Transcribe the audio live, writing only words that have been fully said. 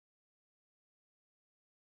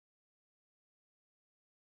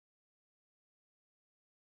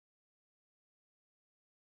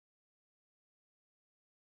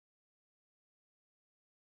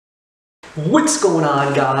What's going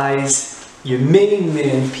on, guys? Your main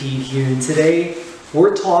man Pete here, and today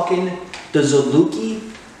we're talking the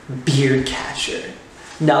ZALUCI beard catcher.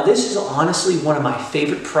 Now this is honestly one of my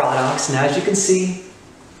favorite products, and as you can see,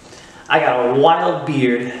 I got a wild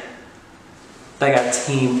beard that I got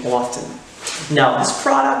tame often. Now this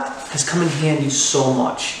product has come in handy so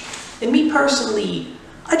much, and me personally,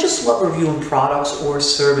 I just love reviewing products or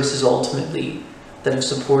services ultimately that have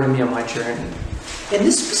supported me on my journey. And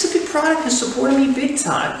this specific product has supported me big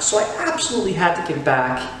time, so I absolutely had to give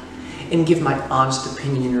back and give my honest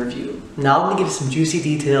opinion and review. Now I'm going to give some juicy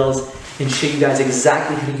details and show you guys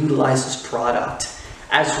exactly how to utilize this product,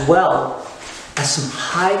 as well as some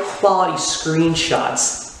high quality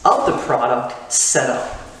screenshots of the product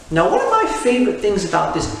setup. Now, one of my favorite things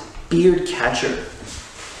about this beard catcher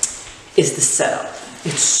is the setup.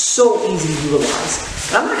 It's so easy to utilize.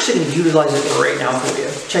 And I'm actually going to utilize it right now for you.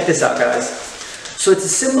 Check this out, guys. So it's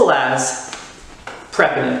as simple as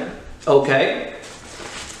prepping it, okay?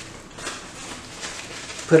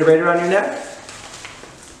 Put it right around your neck.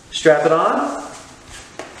 Strap it on.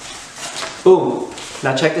 Boom.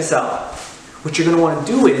 Now check this out. What you're going to want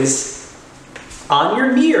to do is, on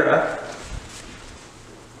your mirror,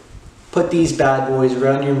 put these bad boys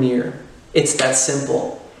around your mirror. It's that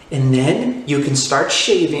simple. And then you can start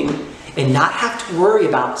shaving and not have to worry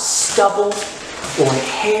about stubble or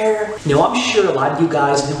hair. Now, I'm sure a lot of you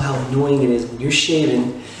guys know how annoying it is when you're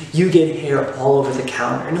shaving, you get hair all over the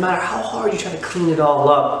counter. And no matter how hard you try to clean it all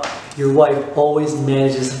up, your wife always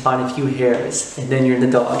manages to find a few hairs, and then you're in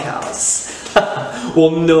the doghouse.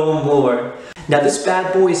 Well, no more. Now, this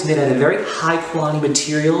bad boy is made out of very high quality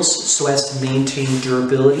materials so as to maintain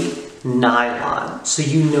durability. Nylon. So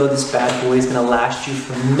you know this bad boy is going to last you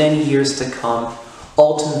for many years to come,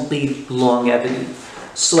 ultimately longevity,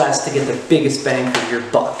 so as to get the biggest bang for your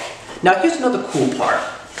buck. Now here's another cool part.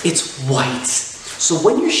 It's white. So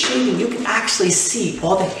when you're shaving, you can actually see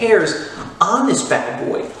all the hairs on this bad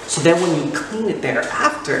boy. So then when you clean it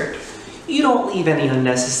thereafter, you don't leave any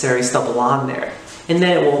unnecessary stubble on there. And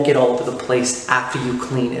then it won't get all over the place after you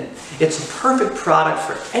clean it. It's a perfect product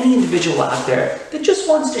for any individual out there that just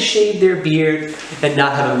wants to shave their beard and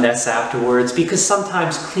not have a mess afterwards, because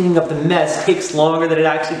sometimes cleaning up the mess takes longer than it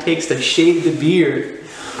actually takes to shave the beard.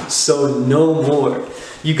 So no more.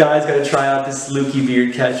 You guys gotta try out this ZALUCI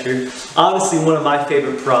beard catcher. Honestly, one of my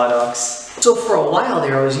favorite products. So for a while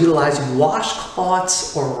there, I was utilizing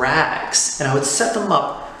washcloths or rags, and I would set them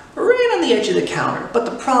up right on the edge of the counter. But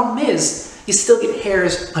the problem is, you still get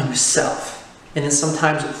hairs on yourself, and then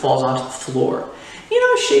sometimes it falls onto the floor. You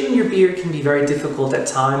know, shaving your beard can be very difficult at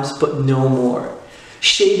times, but no more.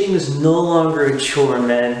 Shaving is no longer a chore,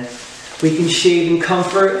 man. We can shave in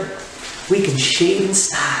comfort, we can shave in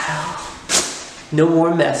style. No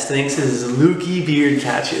more mess thanks to the ZALUCI beard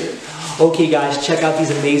catcher. Okay guys, check out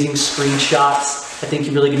these amazing screenshots. I think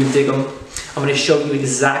you're really gonna dig them. I'm gonna show you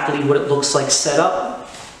exactly what it looks like set up,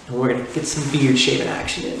 and we're gonna get some beard shaving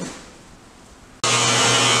action in.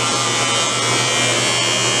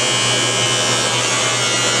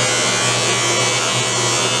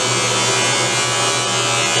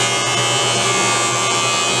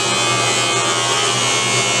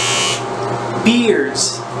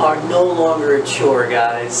 Beards are no longer a chore,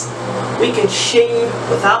 guys. We can shave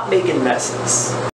without making messes.